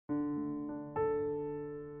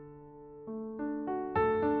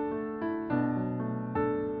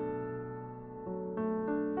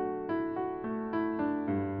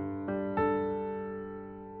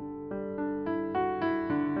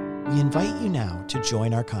invite you now to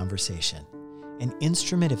join our conversation, an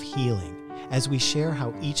instrument of healing, as we share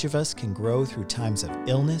how each of us can grow through times of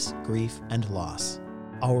illness, grief, and loss.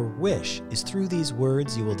 Our wish is through these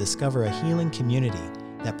words you will discover a healing community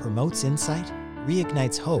that promotes insight,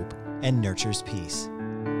 reignites hope, and nurtures peace.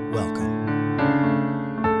 Welcome.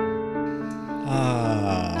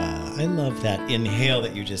 I love that inhale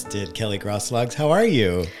that you just did, Kelly Grosslogs. How are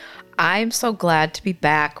you? I'm so glad to be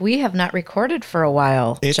back. We have not recorded for a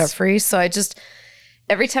while, Jeffrey. So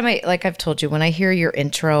every time like I've told you, when I hear your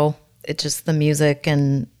intro, it's just the music.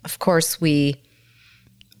 And of course, we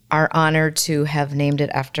are honored to have named it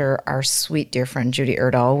after our sweet dear friend, Judy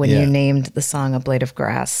Erdahl, when you named the song A Blade of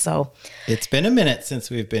Grass. So it's been a minute since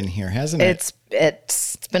we've been here, hasn't it?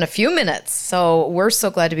 It's been a few minutes. So we're so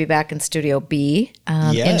glad to be back in Studio B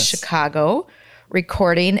in Chicago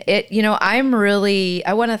recording it. You know, I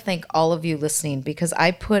want to thank all of you listening, because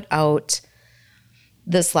I put out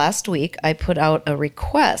this last week, I put out a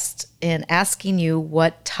request in asking you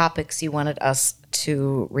what topics you wanted us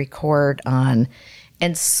to record on.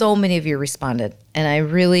 And so many of you responded. And I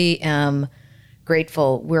really am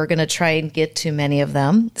grateful. We're going to try and get to many of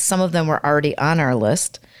them. Some of them were already on our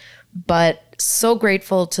list. But so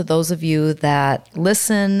grateful to those of you that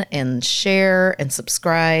listen and share and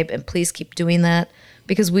subscribe. And please keep doing that,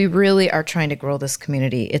 because we really are trying to grow this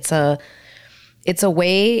community. It's a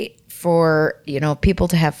way for, people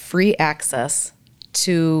to have free access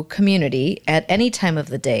to community at any time of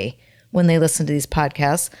the day when they listen to these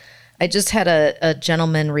podcasts. I just had a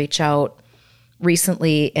gentleman reach out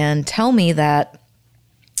recently and tell me that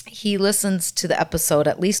he listens to the episode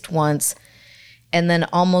at least once, and then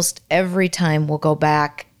almost every time we'll go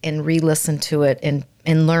back and re-listen to it and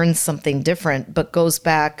learn something different, but goes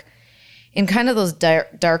back in kind of those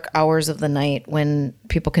dark hours of the night when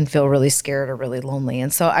people can feel really scared or really lonely.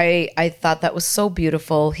 And so I thought that was so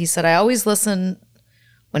beautiful. He said, I always listen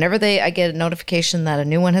whenever I get a notification that a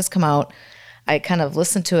new one has come out. I kind of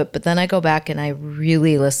listen to it, but then I go back and I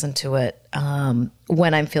really listen to it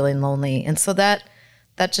when I'm feeling lonely. And so that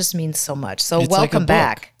just means so much. So welcome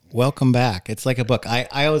back. Welcome back. It's like a book.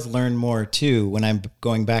 I always learn more too when I'm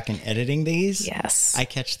going back and editing these. Yes. I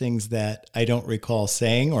catch things that I don't recall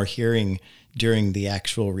saying or hearing during the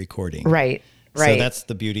actual recording. Right. So that's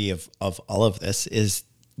the beauty of all of this, is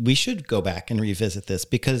we should go back and revisit this,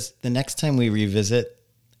 because the next time we revisit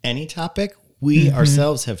any topic, we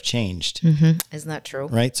ourselves have changed. Mm-hmm. Isn't that true?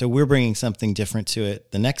 Right? So we're bringing something different to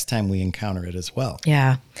it the next time we encounter it as well.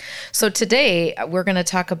 Yeah. So today we're going to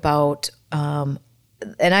talk about,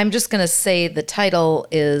 and I'm just going to say the title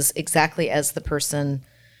is exactly as the person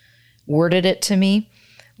worded it to me,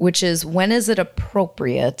 which is, when is it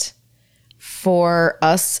appropriate for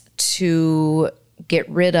us to get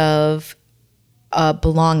rid of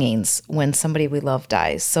belongings when somebody we love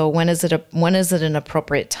dies? So when is it an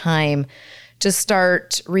appropriate time to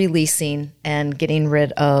start releasing and getting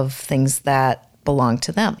rid of things that belong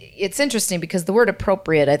to them? It's interesting because the word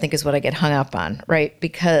appropriate, I think, is what I get hung up on, right?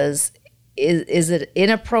 Because is it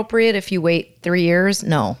inappropriate if you wait 3 years?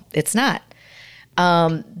 No, it's not.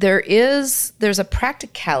 There's a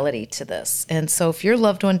practicality to this. And so if your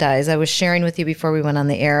loved one dies, I was sharing with you before we went on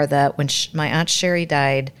the air that when my Aunt Sherry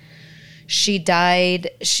died, she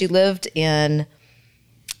lived in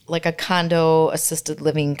like a condo assisted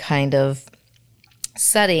living kind of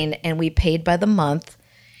setting, and we paid by the month.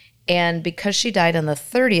 And because she died on the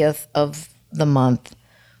 30th of the month,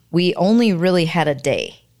 we only really had a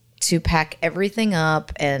day to pack everything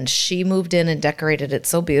up, and she moved in and decorated it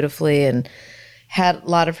so beautifully and had a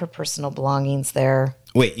lot of her personal belongings there.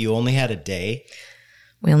 Wait, you only had a day?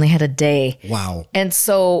 We only had a day. Wow. And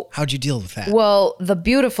so... How'd you deal with that? Well, the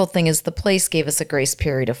beautiful thing is the place gave us a grace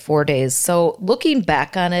period of 4 days. So looking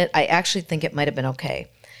back on it, I actually think it might have been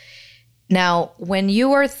okay. Now, when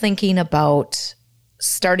you are thinking about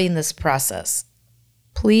starting this process,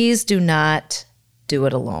 please do not do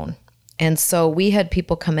it alone. And so we had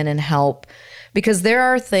people come in and help, because there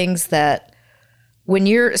are things that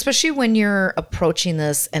especially when you're approaching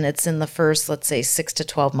this and it's in the first, let's say, 6 to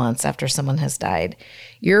 12 months after someone has died,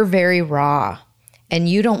 you're very raw and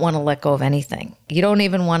you don't want to let go of anything. You don't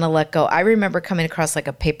even want to let go. I remember coming across like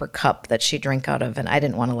a paper cup that she drank out of, and I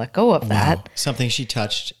didn't want to let go of that. Wow. Something she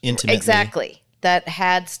touched intimately. Exactly. That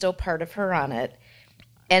had still part of her on it.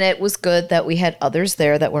 And it was good that we had others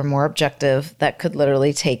there that were more objective, that could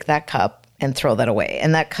literally take that cup and throw that away.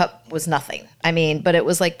 And that cup was nothing. I mean, but it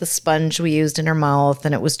was like the sponge we used in her mouth,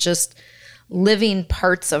 and it was just living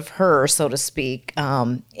parts of her, so to speak,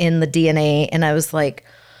 in the DNA. And I was like,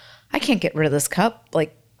 I can't get rid of this cup.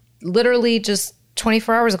 Like literally just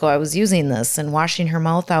 24 hours ago, I was using this and washing her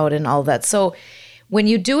mouth out and all that. So when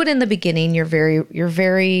you do it in the beginning, you're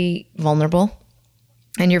very vulnerable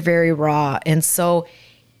and you're very raw. And so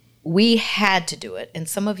we had to do it. And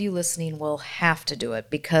some of you listening will have to do it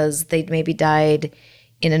because they maybe died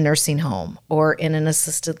in a nursing home or in an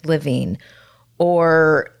assisted living,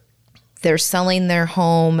 or they're selling their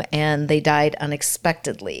home and they died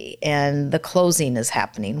unexpectedly and the closing is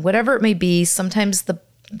happening. Whatever it may be, sometimes the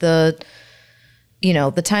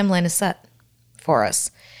timeline is set for us.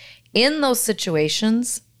 In those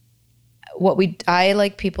situations, I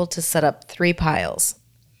like people to set up 3 piles.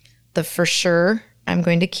 The for sure I'm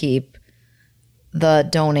going to keep, the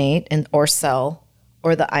donate or sell,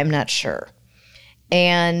 or the I'm not sure.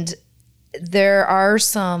 And there are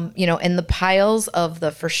some, and the piles of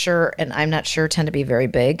the for sure and I'm not sure tend to be very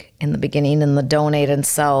big in the beginning, and the donate and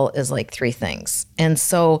sell is like 3 things. And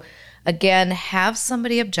so again, have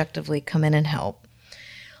somebody objectively come in and help.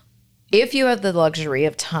 If you have the luxury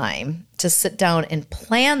of time to sit down and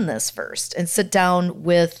plan this first, and sit down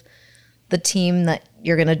with the team that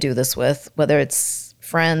you're going to do this with, whether it's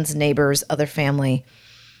friends, neighbors, other family,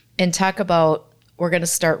 and talk about, we're going to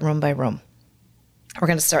start room by room. We're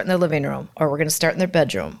going to start in their living room, or we're going to start in their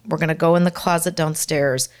bedroom. We're going to go in the closet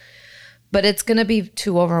downstairs. But it's going to be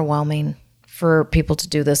too overwhelming for people to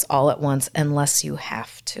do this all at once unless you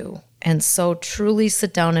have to. And so truly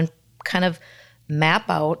sit down and kind of map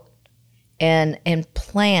out and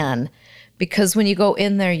plan, because when you go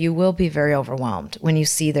in there, you will be very overwhelmed when you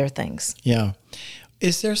see their things. Yeah.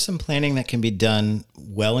 Is there some planning that can be done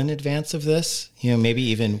well in advance of this? Maybe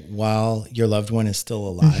even while your loved one is still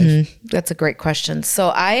alive? Mm-hmm. That's a great question. So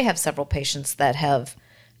I have several patients that have,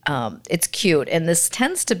 it's cute. And this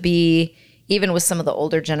tends to be, even with some of the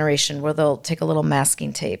older generation, where they'll take a little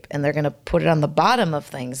masking tape and they're going to put it on the bottom of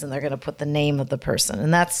things and they're going to put the name of the person.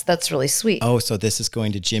 And that's really sweet. Oh, so this is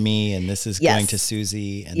going to Jimmy and this is going to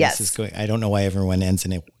Susie and this is going, I don't know why everyone ends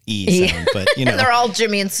in an E sound, but they're all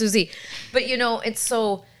Jimmy and Susie. But it's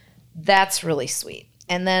so, that's really sweet.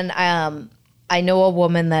 And then I know a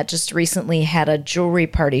woman that just recently had a jewelry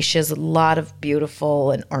party. She has a lot of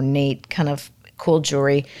beautiful and ornate kind of cool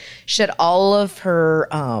jewelry. She had all of her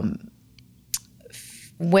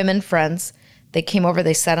women friends. They came over,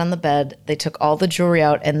 they sat on the bed, they took all the jewelry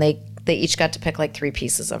out, and they each got to pick like 3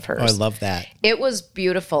 pieces of hers. Oh, I love that. It was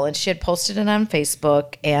beautiful. And she had posted it on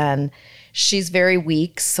Facebook, and she's very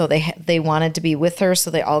weak, so they wanted to be with her,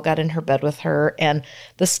 so they all got in her bed with her. And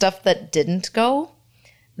the stuff that didn't go,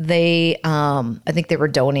 I think they were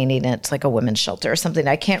donating it to like a women's shelter or something.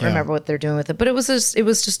 I can't remember what they're doing with it, but it was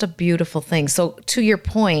just a beautiful thing. So to your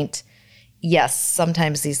point, yes,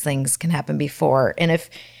 sometimes these things can happen before. And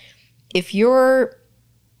if you're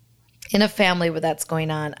in a family where that's going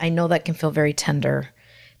on, I know that can feel very tender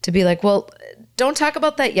to be like, well, don't talk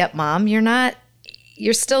about that yet, Mom.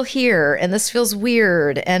 You're still here and this feels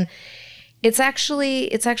weird. And it's actually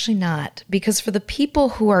not, because for the people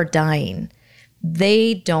who are dying,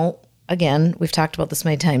 they don't, again, we've talked about this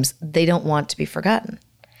many times, they don't want to be forgotten.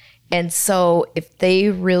 And so if they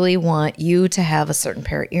really want you to have a certain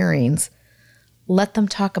pair of earrings, let them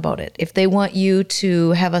talk about it. If they want you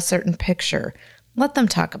to have a certain picture, let them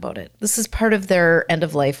talk about it. This is part of their end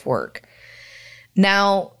of life work.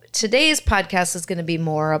 Now, today's podcast is going to be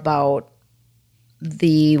more about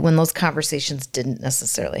when those conversations didn't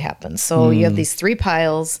necessarily happen. So you have these 3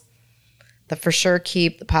 piles: the for sure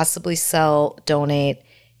keep, the possibly sell, donate,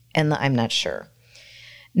 and the I'm not sure.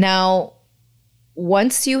 Now,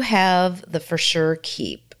 once you have the for sure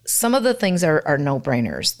keep, some of the things are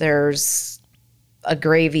no-brainers. There's a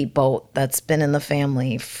gravy boat that's been in the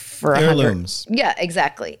family for heirlooms. Yeah,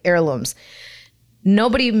 exactly. Heirlooms.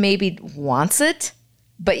 Nobody maybe wants it,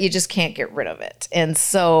 but you just can't get rid of it. And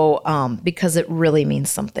so, because it really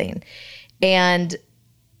means something. And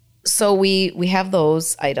so we have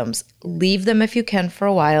those items. Leave them if you can for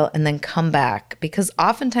a while and then come back, because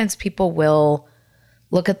oftentimes people will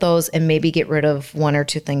look at those and maybe get rid of 1 or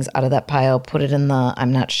 2 things out of that pile, put it in the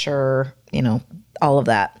I'm not sure, all of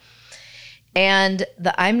that. And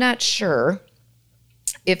the I'm not sure,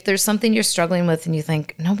 if there's something you're struggling with and you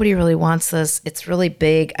think, nobody really wants this, it's really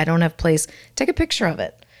big, I don't have place, take a picture of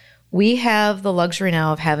it. We have the luxury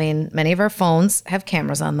now of having many of our phones have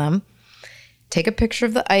cameras on them. Take a picture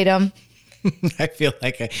of the item. I feel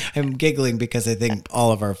like I'm giggling because I think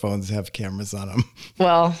all of our phones have cameras on them.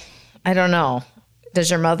 Well, I don't know. Does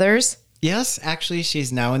your mother's? Yes, actually,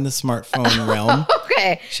 she's now in the smartphone realm.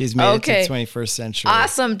 Okay. She's made it to the 21st century.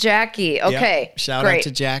 Awesome, Jackie. Okay. Yep. Shout out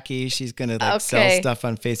to Jackie. She's going to sell stuff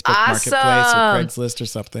on Facebook Marketplace or Craigslist or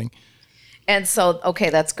something. And so,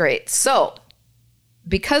 okay, that's great. So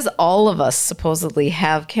because all of us supposedly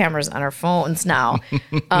have cameras on our phones now.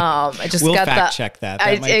 I just we'll got fact check that.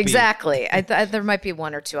 Exactly. There might be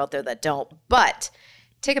one or two out there that don't, but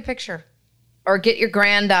take a picture or get your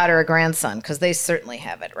granddaughter or grandson, because they certainly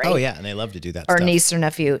have it, right? Oh yeah. And they love to do that or stuff. Niece or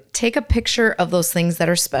nephew. Take a picture of those things that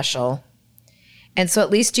are special. And so at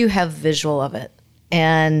least you have visual of it.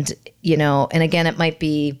 And, and again, it might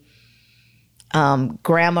be,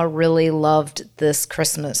 grandma really loved this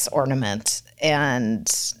Christmas ornament and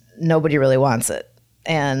nobody really wants it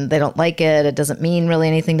and they don't like it. It doesn't mean really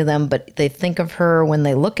anything to them, but they think of her when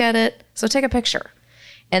they look at it. So take a picture,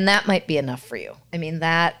 and that might be enough for you. I mean,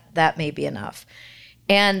 that may be enough.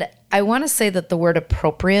 And I want to say that the word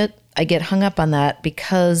appropriate, I get hung up on that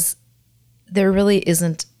because there really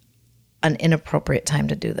isn't an inappropriate time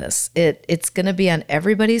to do this. It's going to be on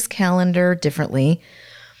everybody's calendar differently.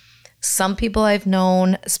 Some people I've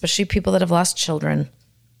known, especially people that have lost children,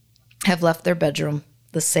 have left their bedroom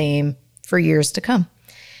the same for years to come.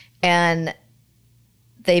 And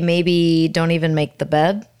they maybe don't even make the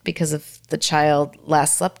bed because if the child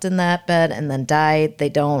last slept in that bed and then died, they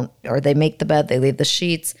don't, or they make the bed, they leave the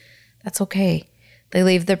sheets. That's okay. They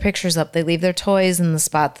leave their pictures up. They leave their toys in the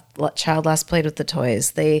spot the child last played with the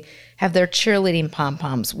toys. They have their cheerleading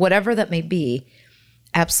pom-poms, whatever that may be,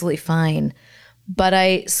 absolutely fine. But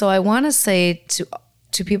I want to say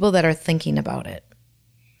to people that are thinking about it,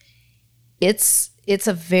 it's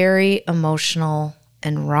a very emotional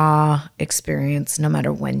and raw experience no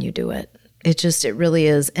matter when you do it. It really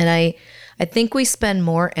is. And I think we spend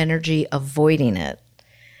more energy avoiding it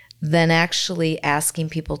than actually asking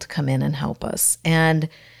people to come in and help us. And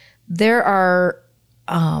there are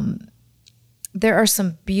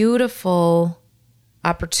some beautiful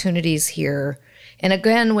opportunities here. And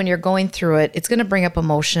again, when you're going through it, it's going to bring up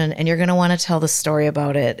emotion and you're going to want to tell the story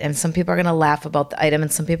about it. And some people are going to laugh about the item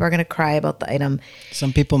and some people are going to cry about the item.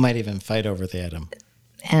 Some people might even fight over the item.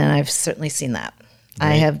 And I've certainly seen that. Right.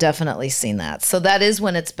 I have definitely seen that. So that is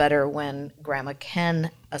when it's better when grandma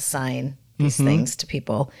can assign these things to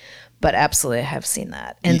people. But absolutely, I have seen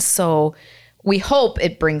that. And so we hope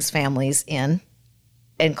it brings families in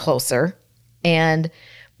and closer.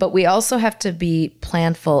 But we also have to be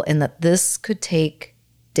planful in that this could take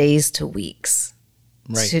days to weeks.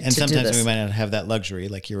 Right. And sometimes we might not have that luxury,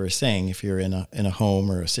 like you were saying, if you're in a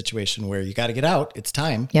home or a situation where you got to get out, it's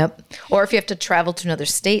time. Yep. Or if you have to travel to another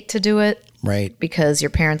state to do it. Right. Because your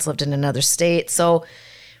parents lived in another state. So,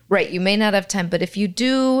 right, you may not have time. But if you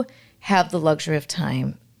do have the luxury of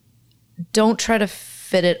time, don't try to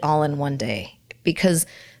fit it all in one day, because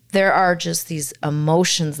there are just these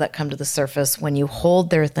emotions that come to the surface when you hold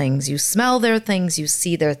their things, you smell their things, you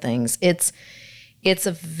see their things. It's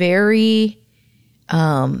a very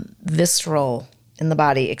visceral in the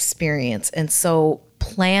body experience. And so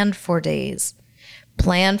plan for days,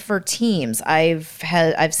 plan for teams.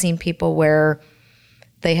 I've seen people where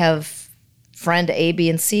they have friend A, B,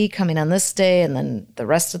 and C coming on this day, and then the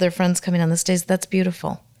rest of their friends coming on this day. That's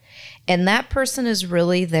beautiful. And that person is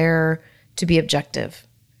really there to be objective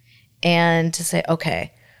and to say,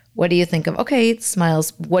 okay, what do you think of? Okay,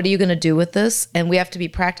 smiles. What are you going to do with this? And we have to be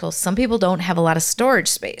practical. Some people don't have a lot of storage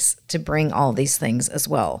space to bring all these things as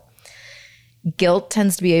well. Guilt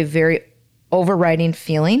tends to be a very overriding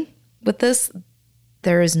feeling with this.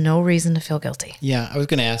 There is no reason to feel guilty. Yeah, I was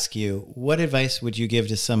going to ask you, what advice would you give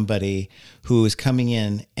to somebody who is coming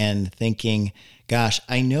in and thinking, gosh,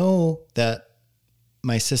 I know that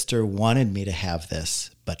my sister wanted me to have this,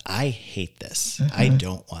 but I hate this. Mm-hmm. I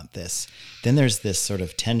don't want this. Then there's this sort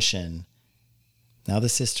of tension. Now the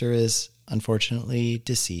sister is unfortunately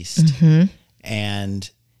deceased, and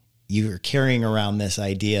you're carrying around this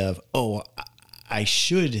idea of, oh, I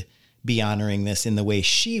should be honoring this in the way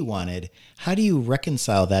she wanted. How do you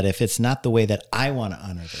reconcile that if it's not the way that I want to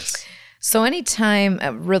honor this? So anytime,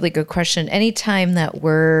 a really good question, anytime that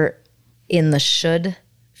we're in the should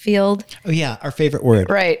field. Oh yeah, our favorite word.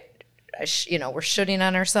 Right. We're shooting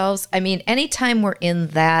on ourselves. I mean, anytime we're in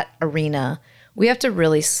that arena, we have to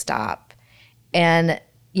really stop. And,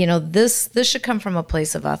 this should come from a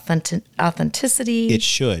place of authenticity. It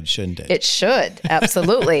should, shouldn't it? It should,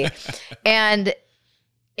 absolutely. And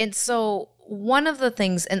so one of the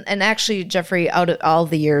things, and actually, Jeffrey, out of all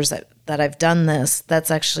the years that I've done this, that's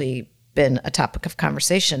actually been a topic of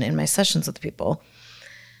conversation in my sessions with people.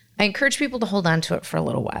 I encourage people to hold on to it for a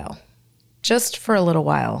little while, just for a little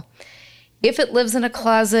while. If it lives in a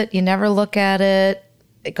closet, you never look at it.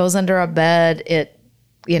 It goes under a bed. It,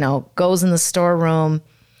 goes in the storeroom.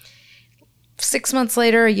 6 months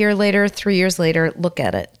later, a year later, 3 years later, look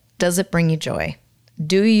at it. Does it bring you joy?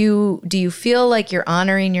 Do you feel like you're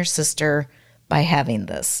honoring your sister by having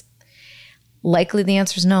this? Likely the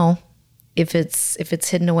answer is no. If it's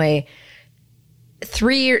hidden away.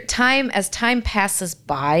 3-year time, as time passes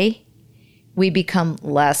by, we become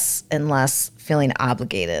less and less feeling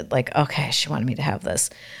obligated. Like, okay, she wanted me to have this.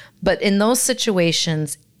 But in those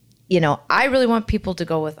situations, I really want people to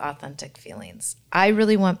go with authentic feelings. I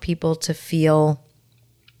really want people to feel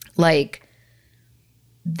like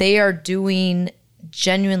they are doing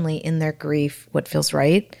genuinely in their grief what feels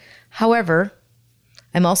right. However,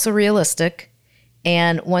 I'm also realistic.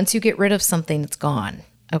 And once you get rid of something, it's gone.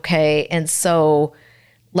 Okay. And so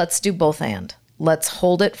let's do both and. Let's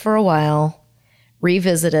hold it for a while,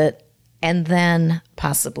 revisit it, and then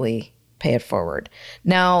possibly pay it forward.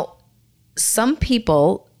 Now, some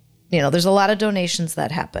people, there's a lot of donations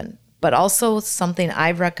that happen, but also something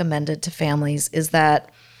I've recommended to families is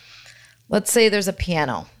that, let's say there's a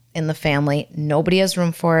piano in the family. Nobody has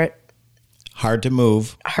room for it. Hard to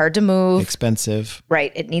move. Expensive.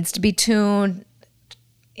 Right. It needs to be tuned.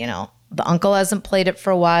 The uncle hasn't played it for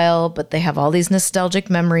a while, but they have all these nostalgic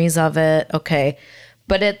memories of it. Okay.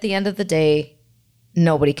 But at the end of the day,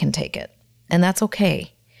 nobody can take it. And that's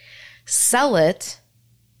okay. Sell it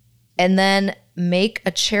and then make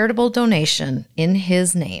a charitable donation in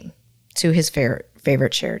his name to his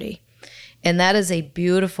favorite charity. And that is a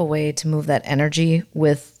beautiful way to move that energy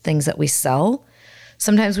with things that we sell.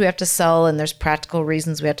 Sometimes we have to sell and there's practical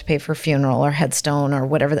reasons we have to pay for a funeral or headstone or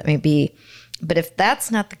whatever that may be. But if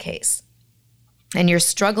that's not the case and you're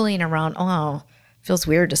struggling around, it feels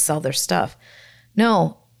weird to sell their stuff.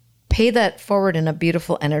 No, pay that forward in a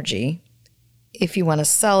beautiful energy if you want to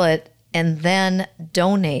sell it and then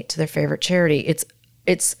donate to their favorite charity.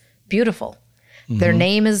 It's beautiful. Mm-hmm. Their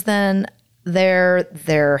name is then there.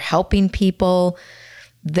 They're helping people.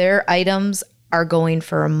 Their items are going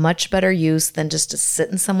for a much better use than just to sit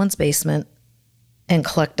in someone's basement and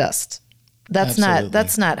collect dust. That's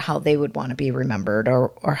not how they would want to be remembered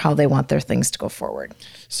or how they want their things to go forward.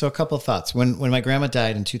 So a couple of thoughts. When my grandma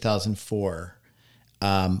died in 2004,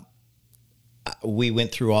 we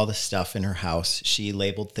went through all the stuff in her house. She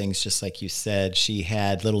labeled things just like you said. She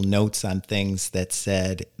had little notes on things that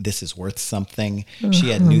said, this is worth something. Mm-hmm. She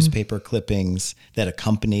had newspaper clippings that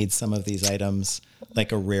accompanied some of these items,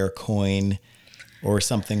 like a rare coin or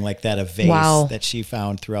something like that, a vase that she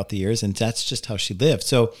found throughout the years. And that's just how she lived.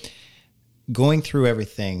 So going through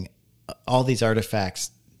everything, all these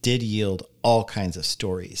artifacts did yield all kinds of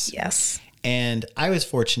stories. Yes. And I was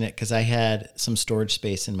fortunate because I had some storage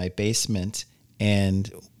space in my basement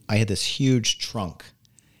and I had this huge trunk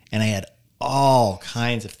and I had all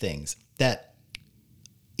kinds of things that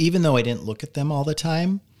even though I didn't look at them all the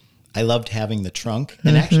time, I loved having the trunk.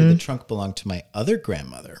 And actually the trunk belonged to my other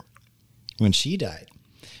grandmother when she died.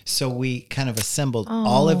 So we kind of assembled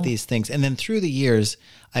all of these things. And then through the years,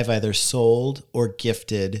 I've either sold or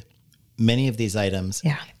gifted many of these items.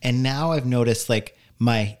 Yeah. And now I've noticed like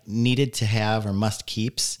my needed to have or must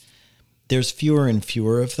keeps, there's fewer and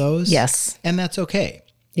fewer of those. Yes. And that's okay.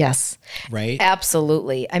 Yes. Right?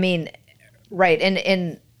 Absolutely. I mean, right.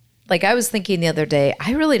 And like I was thinking the other day,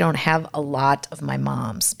 I really don't have a lot of my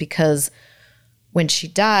mom's because when she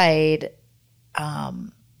died,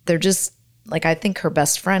 they're just like, I think her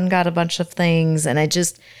best friend got a bunch of things and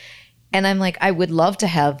I'm like, I would love to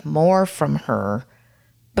have more from her.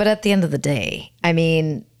 But at the end of the day, I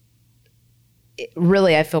mean,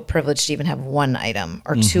 really, I feel privileged to even have one item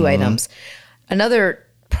or two items. Another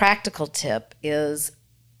practical tip is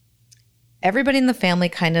everybody in the family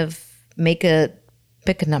kind of pick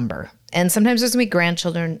a number. And sometimes there's going to be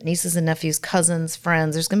grandchildren, nieces and nephews, cousins,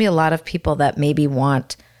 friends. There's going to be a lot of people that maybe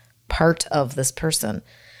want part of this person.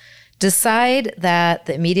 Decide that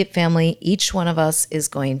the immediate family, each one of us is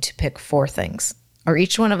going to pick 4 things, or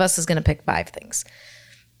each one of us is going to pick 5 things.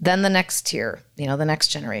 Then the next tier, the next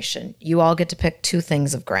generation, you all get to pick 2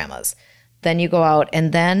 things of grandma's. Then you go out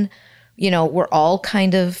and then, we're all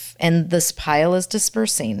kind of, and this pile is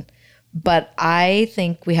dispersing. But I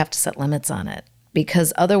think we have to set limits on it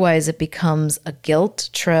because otherwise it becomes a guilt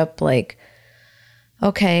trip. Like,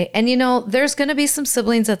 okay. And there's going to be some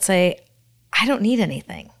siblings that say, I don't need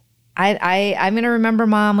anything. I'm going to remember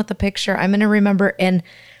mom with a picture. I'm going to remember. And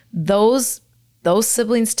those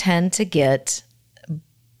siblings tend to get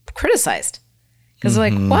criticized because they're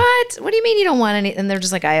like, what do you mean you don't want any? And they're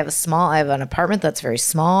just like, I have an apartment that's very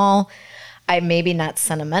small. I'm maybe not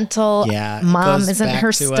sentimental. Yeah. Mom isn't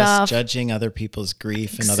her stuff. Us judging other people's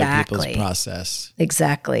grief and other people's process.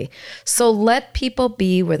 Exactly. So let people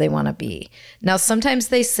be where they want to be. Now, sometimes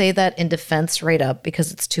they say that in defense right up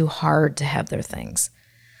because it's too hard to have their things.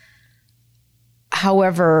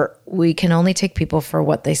 However, we can only take people for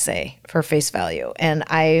what they say, for face value. And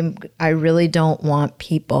I really don't want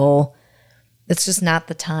people It's just not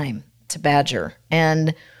the time to badger.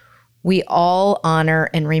 And we all honor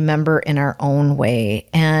and remember in our own way.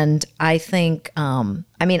 And I think, I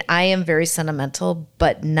am very sentimental,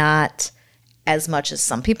 but not as much as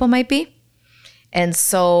some people might be. And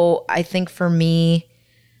so I think for me,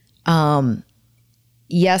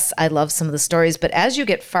 yes, I love some of the stories, but as you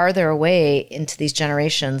get farther away into these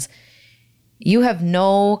generations, you have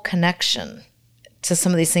no connection to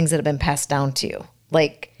some of these things that have been passed down to you.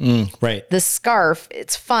 Like the scarf,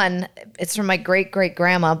 it's fun. It's from my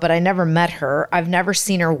great-great-grandma, but I never met her. I've never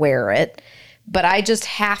seen her wear it. But I just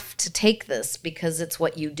have to take this because it's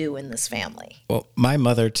what you do in this family. Well, my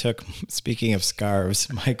mother took, speaking of scarves,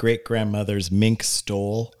 my great-grandmother's mink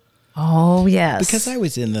stole. Oh, yes. Because I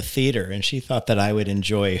was in the theater and she thought that I would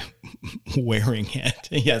enjoy wearing it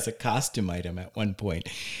as a costume item at one point.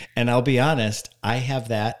 And I'll be honest, I have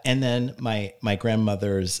that. And then my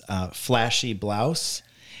grandmother's flashy blouse.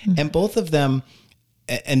 Mm-hmm. And both of them,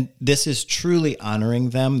 and this is truly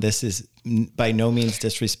honoring them. This is by no means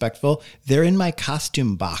disrespectful. They're in my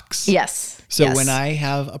costume box. Yes. So when I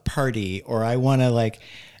have a party or I want to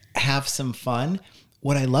have some fun,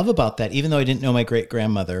 what I love about that, even though I didn't know my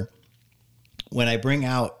great-grandmother, when I bring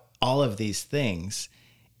out all of these things,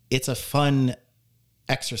 it's a fun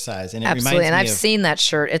exercise. And it absolutely. Reminds and me I've seen that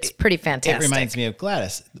shirt. It's pretty fantastic. It reminds me of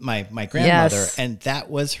Gladys, my grandmother, and that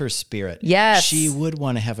was her spirit. Yes. She would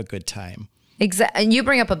want to have a good time. Exactly. And you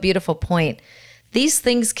bring up a beautiful point. These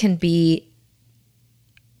things can be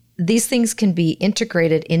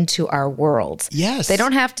integrated into our worlds. Yes. They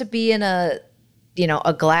don't have to be in a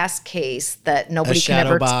glass case that nobody can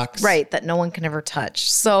ever box. Right, that no one can ever touch.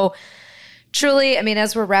 So truly,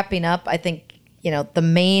 as we're wrapping up, I think, the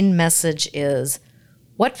main message is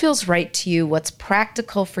what feels right to you, what's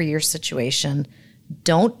practical for your situation.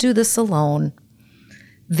 Don't do this alone.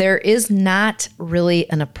 There is not really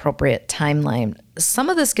an appropriate timeline. Some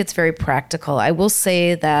of this gets very practical. I will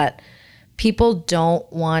say that people don't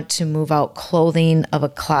want to move out clothing of a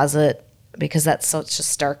closet because that's such a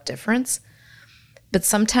stark difference. But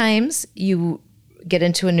sometimes you get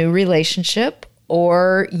into a new relationship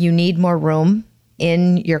or you need more room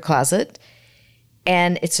in your closet,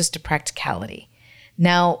 and it's just a practicality.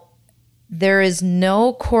 Now, there is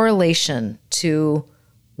no correlation to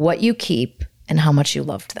what you keep and how much you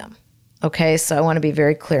loved them. Okay, so I want to be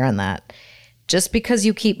very clear on that. Just because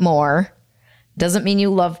you keep more doesn't mean you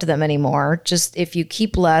loved them anymore. Just if you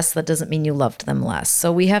keep less, that doesn't mean you loved them less.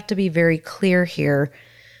 So we have to be very clear here.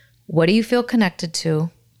 What do you feel connected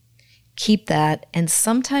to? Keep that. And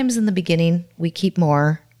sometimes in the beginning, we keep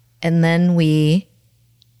more, and then we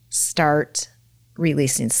start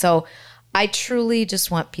releasing. So I truly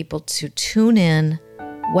just want people to tune in.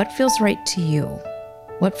 What feels right to you?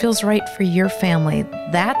 What feels right for your family?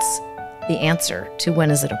 That's the answer to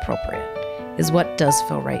when is it appropriate, is what does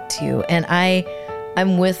feel right to you. And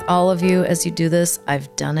I'm with all of you as you do this.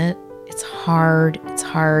 I've done it. It's hard,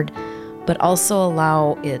 but also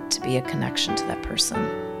allow it to be a connection to that person.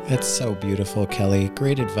 That's so beautiful, Kelly.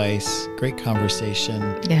 Great advice. Great conversation.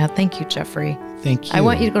 Yeah, thank you, Jeffrey. Thank you. I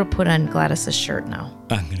want you to go put on Gladys's shirt now.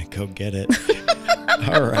 I'm going to go get it.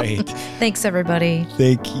 All right. Thanks, everybody.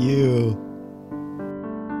 Thank you.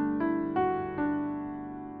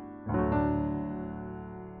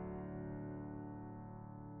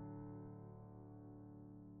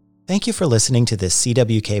 Thank you for listening to this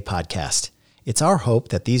CWK podcast. It's our hope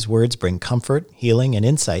that these words bring comfort, healing, and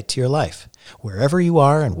insight to your life, wherever you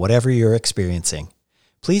are and whatever you're experiencing.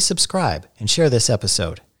 Please subscribe and share this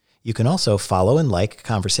episode. You can also follow and like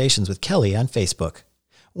Conversations with Kelly on Facebook.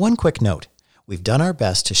 One quick note, we've done our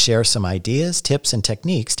best to share some ideas, tips, and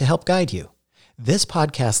techniques to help guide you. This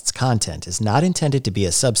podcast's content is not intended to be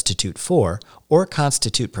a substitute for or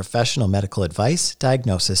constitute professional medical advice,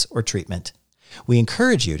 diagnosis, or treatment. We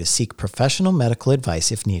encourage you to seek professional medical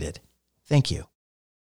advice if needed. Thank you.